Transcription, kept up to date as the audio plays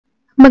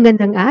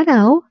Magandang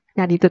araw!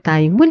 Narito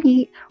tayong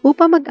muli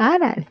upang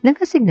mag-aral ng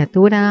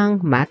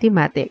asignaturang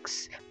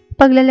Mathematics.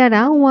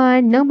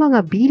 Paglalarawan ng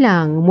mga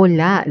bilang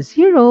mula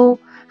 0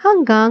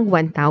 hanggang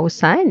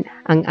 1,000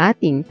 ang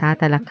ating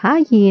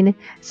tatalakayin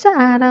sa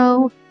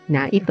araw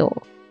na ito.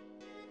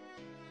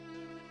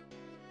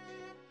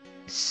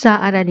 Sa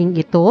araling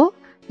ito,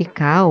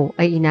 ikaw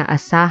ay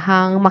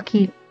inaasahang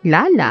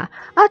makilala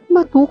at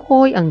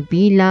matukoy ang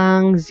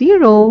bilang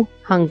 0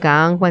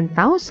 hanggang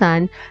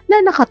 1,000 na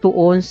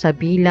nakatuon sa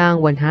bilang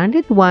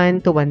 101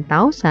 to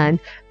 1,000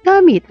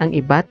 gamit ang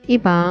iba't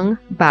ibang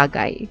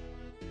bagay.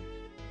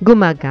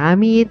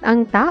 Gumagamit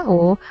ang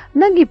tao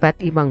ng iba't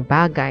ibang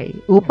bagay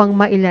upang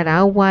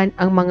mailarawan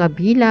ang mga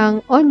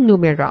bilang o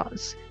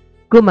numerals.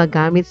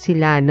 Gumagamit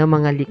sila ng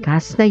mga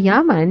likas na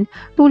yaman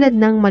tulad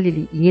ng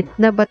maliliit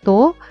na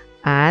bato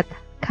at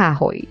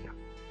kahoy.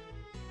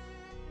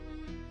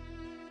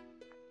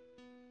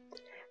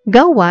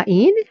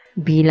 Gawain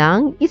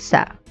bilang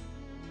isa.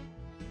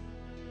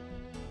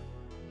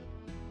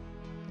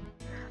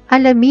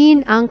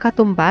 Alamin ang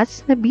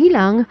katumbas na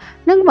bilang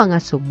ng mga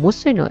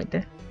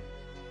sumusunod.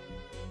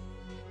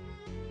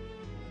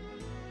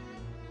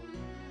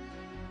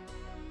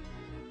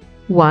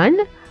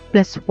 1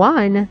 plus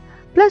 1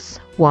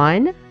 plus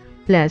 1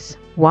 plus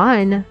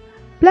 1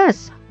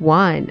 plus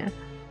 1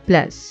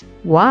 plus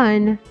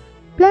 1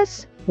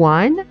 plus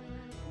 1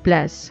 plus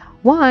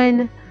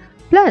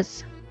 1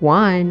 plus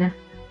 1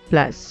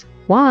 plus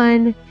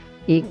 1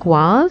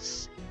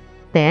 equals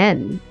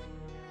 10.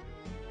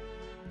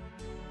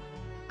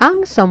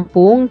 Ang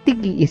 10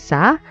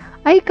 tig-isa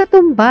ay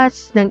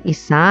katumbas ng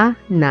isa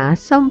na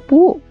 10.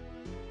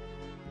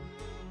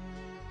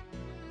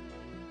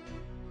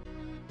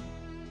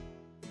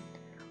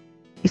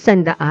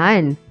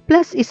 100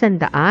 plus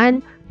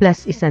 100 plus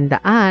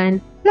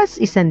 100 plus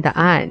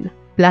 100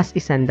 plus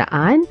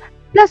 100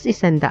 plus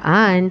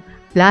 100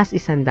 plus 100 plus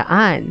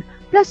 100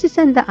 plus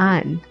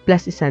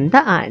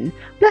 100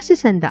 plus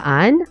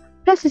 100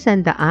 plus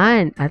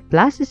 100 at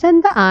plus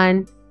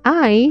 100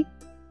 ay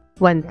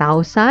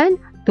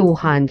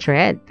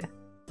 1,200.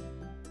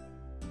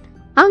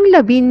 Ang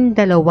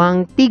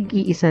 12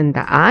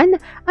 tig-100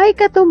 ay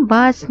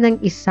katumbas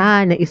ng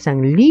isa na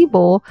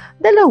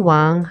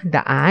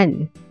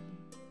 1,200.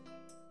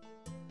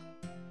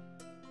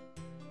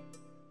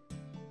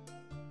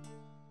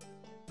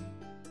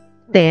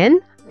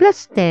 10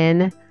 plus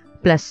 10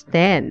 plus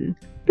 10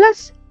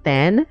 plus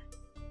 10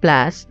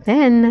 plus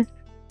 10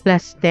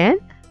 plus 10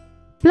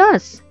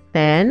 plus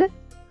 10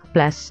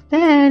 plus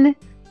 10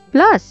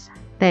 plus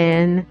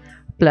 10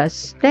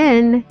 plus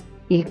 10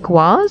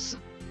 equals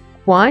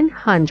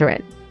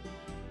 100.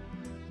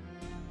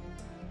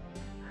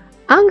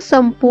 Ang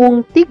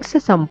 10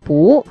 tig-10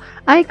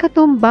 ay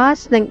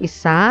katumbas ng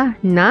isa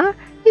na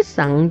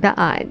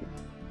 100.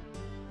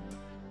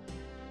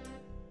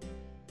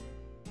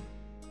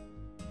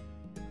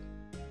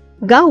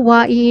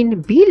 Gawain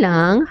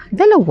bilang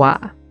 2.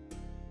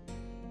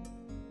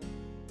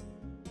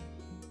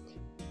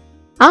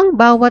 Ang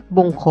bawat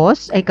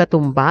bungkos ay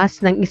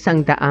katumbas ng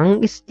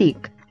 100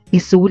 stick.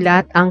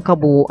 Isulat ang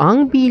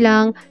kabuuang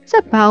bilang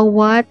sa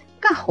bawat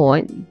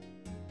kahon.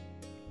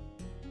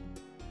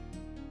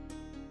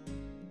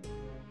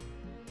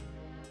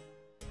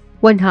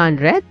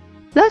 ₱100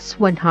 plus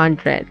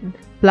 100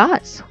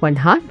 plus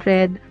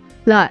 100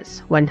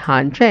 plus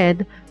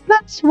 100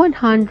 plus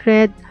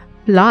 100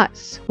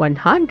 plus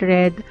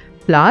 100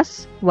 plus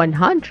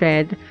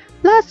 100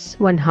 plus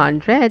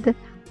 100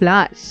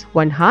 plus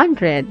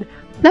 100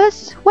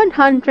 plus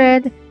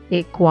 100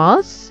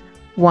 equals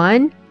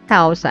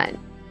 1,000.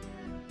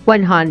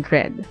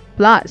 100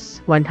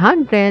 plus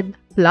 100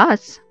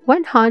 plus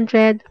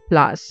 100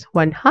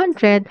 plus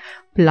 100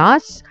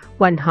 plus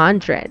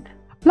 100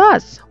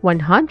 plus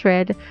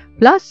 100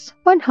 plus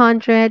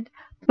 100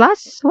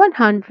 plus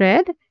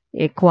 100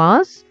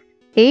 equals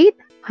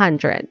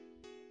 800.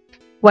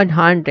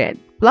 100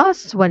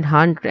 plus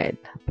 100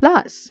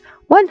 plus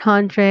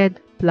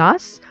 100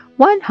 plus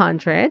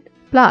 100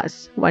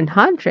 plus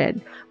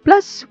 100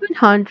 plus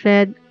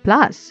 100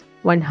 plus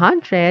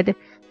 100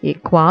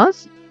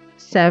 equals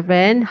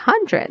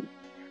 700.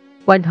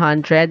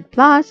 100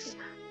 plus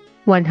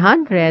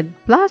 100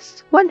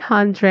 plus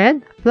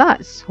 100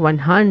 plus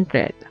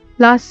 100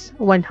 plus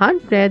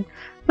 100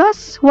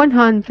 plus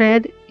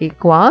 100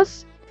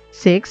 equals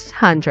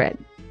 600.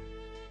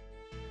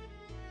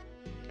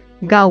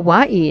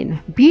 Gawain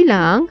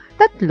bilang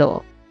 3.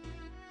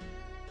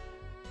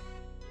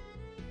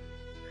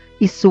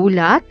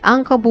 Isulat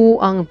ang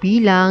kabuuang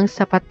bilang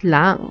sa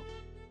patlang.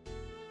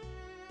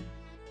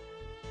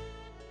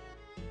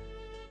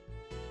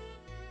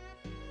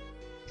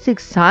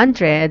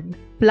 600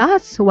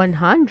 plus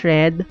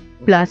 100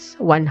 plus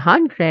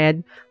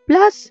 100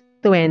 plus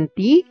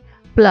 20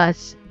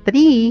 plus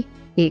 3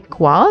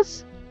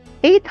 equals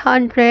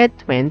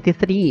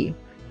 823.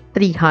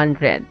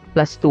 300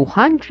 plus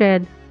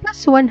 200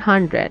 plus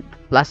 100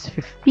 plus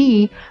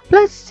 50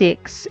 plus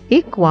 6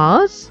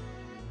 equals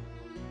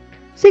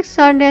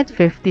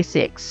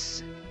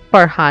 656.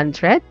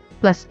 400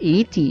 plus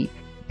 80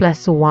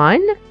 plus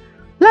 1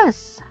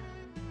 plus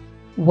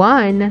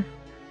 1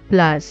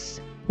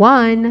 plus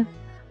 1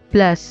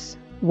 plus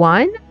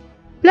 1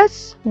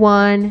 plus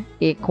 1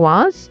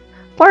 equals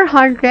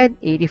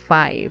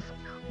 485.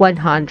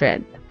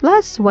 100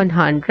 plus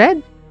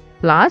 100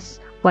 plus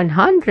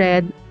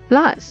 100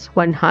 plus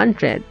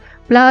 100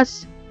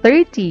 plus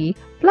 30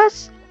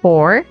 plus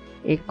 4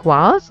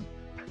 equals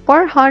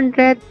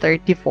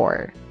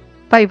 434.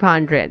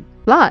 500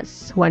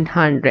 plus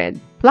 100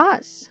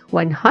 plus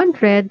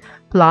 100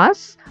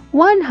 plus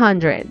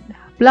 100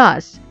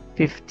 plus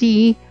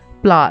 50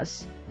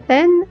 plus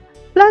 10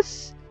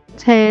 plus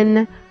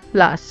 10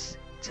 plus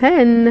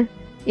 10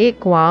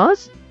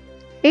 equals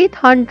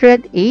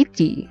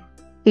 880.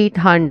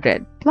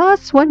 800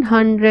 plus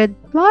 100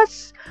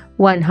 plus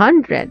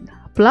 100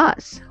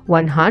 plus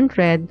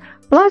 100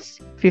 plus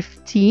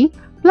 50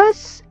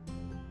 plus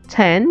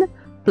 10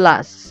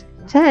 plus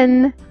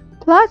 10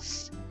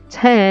 plus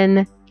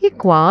 10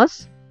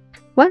 equals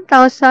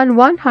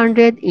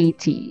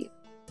 1,180.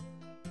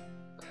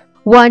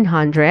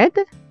 100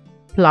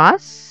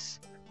 plus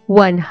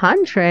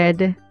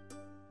 100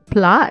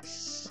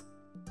 plus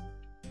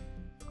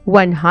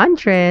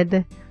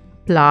 100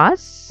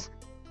 plus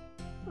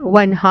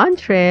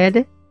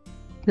 100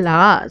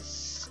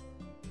 plus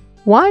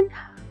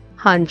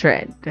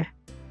 100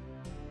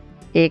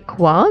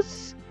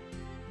 equals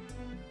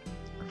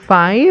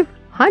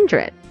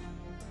 500.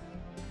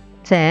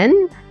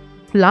 10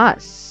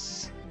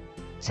 plus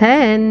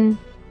 10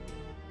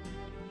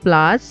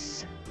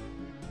 plus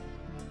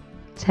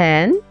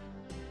 10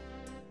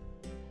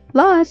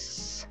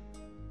 plus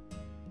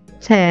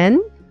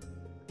 10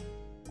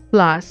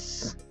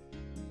 plus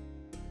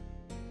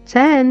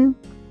 10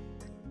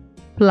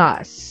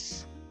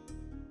 plus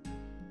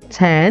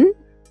 10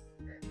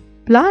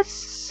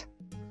 plus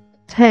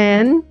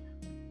 10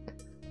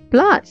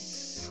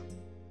 plus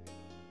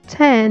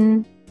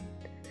 10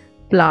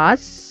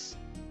 plus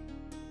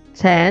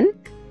 10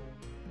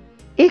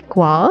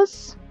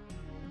 equals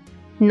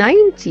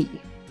 90.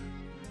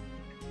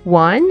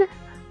 1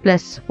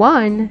 plus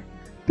 1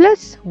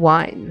 plus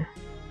 1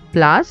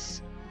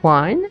 plus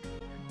 1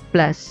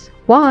 plus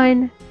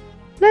 1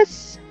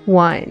 plus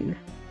 1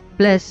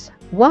 plus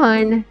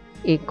 1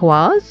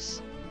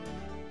 equals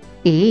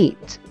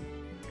 8.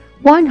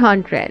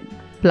 100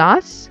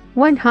 plus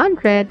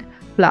 100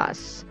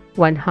 plus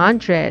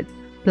 100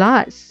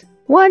 plus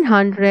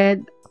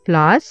 100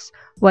 plus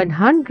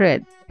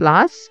 100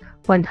 plus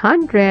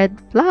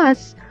 100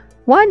 plus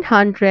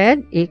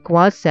 100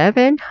 equals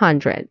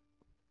 700.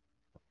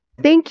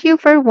 Thank you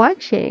for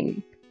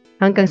watching.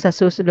 Hanggang sa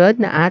susunod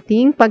na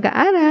ating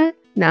pag-aaral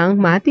ng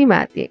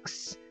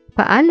mathematics.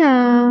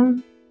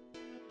 Paalam!